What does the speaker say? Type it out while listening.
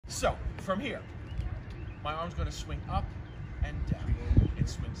So, from here, my arm's going to swing up and down. It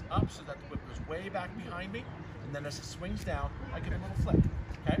swings up so that the whip goes way back behind me, and then as it swings down, I get a little flick,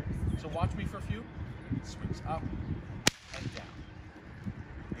 okay? So watch me for a few. It swings up and down.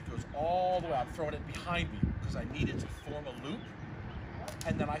 It goes all the way. I'm throwing it behind me because I need it to form a loop,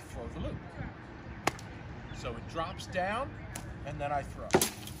 and then I throw the loop. So it drops down, and then I throw.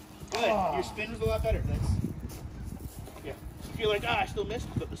 Good. Your spin was a lot better. Yeah. You feel like, I still missed,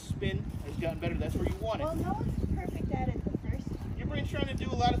 but the spin has gotten better. That's where you want it. Well, no one's perfect at it the first time. Your brain's trying to do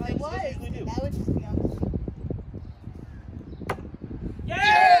a lot of things they usually do. That would just be on the sheet.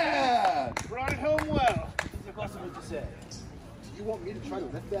 Yeah! Brought it home well. Is it possible to say? Do you want me to try to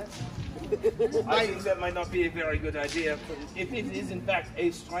lift that? I think that might not be a very good idea. If it is in fact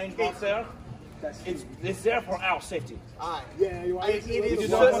a strange monster, it's there for our safety. Yeah, you want We do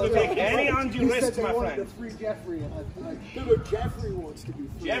not want to take any undue risks, my friend. To free Jeffrey, and Jeffrey wants to be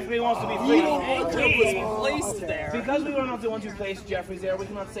free. Jeffrey wants to be free. Placed there. Because we were not the ones who placed Jeffrey there, we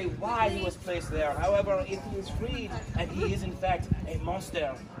cannot say why he was placed there. However, if he is freed and he is in fact a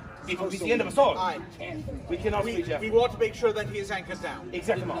monster, it will be the end of us all. We cannot free Jeffrey. We want to make sure that he is anchored down.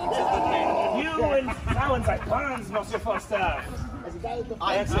 Exactly. You and Cowan's like plans, Monsieur Foster.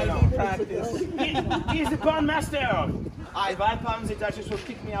 I don't practice. He is the Pond Master. If I come, the Duchess will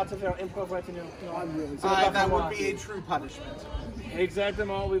kick me out of her improv retinue. That would be a true punishment. Exactly,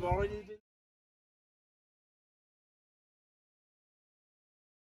 we've already